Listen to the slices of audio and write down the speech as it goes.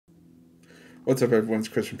What's up, everyone? It's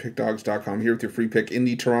Chris from PickDogs.com here with your free pick in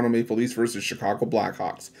the Toronto Maple Leafs versus Chicago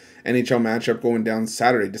Blackhawks NHL matchup going down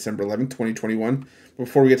Saturday, December 11th, 2021.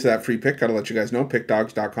 Before we get to that free pick, gotta let you guys know,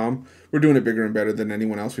 PickDogs.com, we're doing it bigger and better than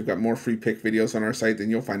anyone else. We've got more free pick videos on our site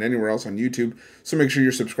than you'll find anywhere else on YouTube, so make sure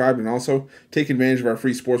you're subscribed and also take advantage of our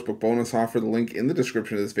free sportsbook bonus offer, the link in the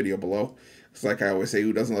description of this video below. Because like I always say,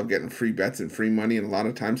 who doesn't love getting free bets and free money? And a lot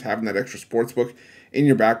of times having that extra sportsbook in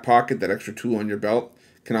your back pocket, that extra tool on your belt,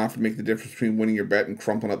 can often make the difference between winning your bet and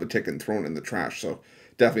crumpling up the ticket and throwing it in the trash. So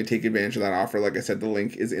definitely take advantage of that offer. Like I said, the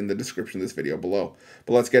link is in the description of this video below.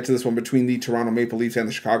 But let's get to this one between the Toronto Maple Leafs and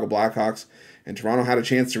the Chicago Blackhawks. And Toronto had a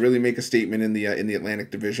chance to really make a statement in the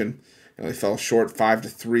Atlantic Division. They fell short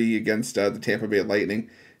 5-3 against the Tampa Bay Lightning.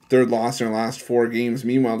 Third loss in their last 4 games.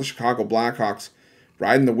 Meanwhile, the Chicago Blackhawks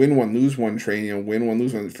riding the win one, lose one train. Win one,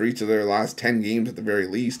 lose one for each of their last 10 games at the very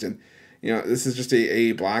least. And this is just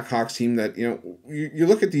a Blackhawks team that, you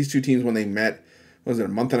look at these two teams when they met, was it a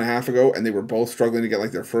month and a half ago, and they were both struggling to get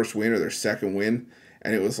like their first win or their second win,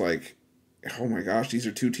 and it was like, oh my gosh, these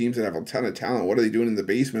are two teams that have a ton of talent. What are they doing in the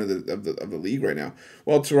basement of the league right now?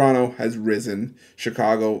 Well, Toronto has risen.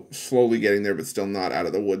 Chicago slowly getting there, but still not out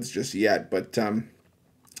of the woods just yet. But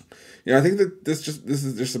I think that this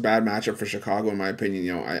is just a bad matchup for Chicago, in my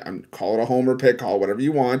opinion. I'm call it a homer pick, call it whatever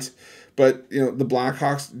you want. But, the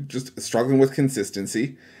Blackhawks just struggling with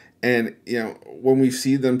consistency. And, when we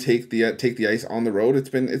see them take the ice on the road, it's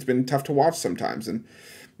been tough to watch sometimes. And,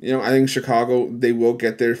 I think Chicago, they will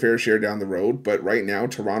get their fair share down the road. But right now,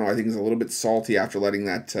 Toronto, I think, is a little bit salty after letting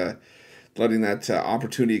that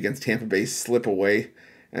opportunity against Tampa Bay slip away.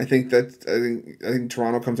 And I think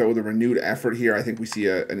Toronto comes out with a renewed effort here. I think we see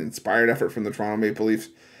an inspired effort from the Toronto Maple Leafs.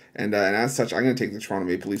 And as such, I'm going to take the Toronto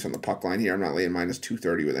Maple Leafs on the puck line here. I'm not laying minus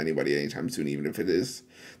 230 with anybody anytime soon, even if it is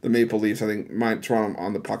the Maple Leafs. I think Toronto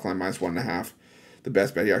on the puck line minus 1.5. The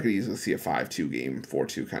best bet here. I could easily see a 5-2 game,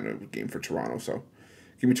 4-2 kind of game for Toronto. So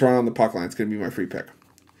give me Toronto on the puck line. It's going to be my free pick.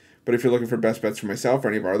 But if you're looking for best bets for myself or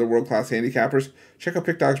any of our other world-class handicappers, check out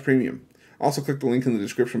PickDogs Premium. Also, click the link in the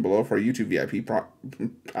description below for our YouTube VIP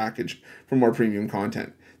package for more premium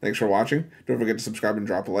content. Thanks for watching. Don't forget to subscribe and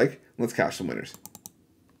drop a like. Let's catch some winners.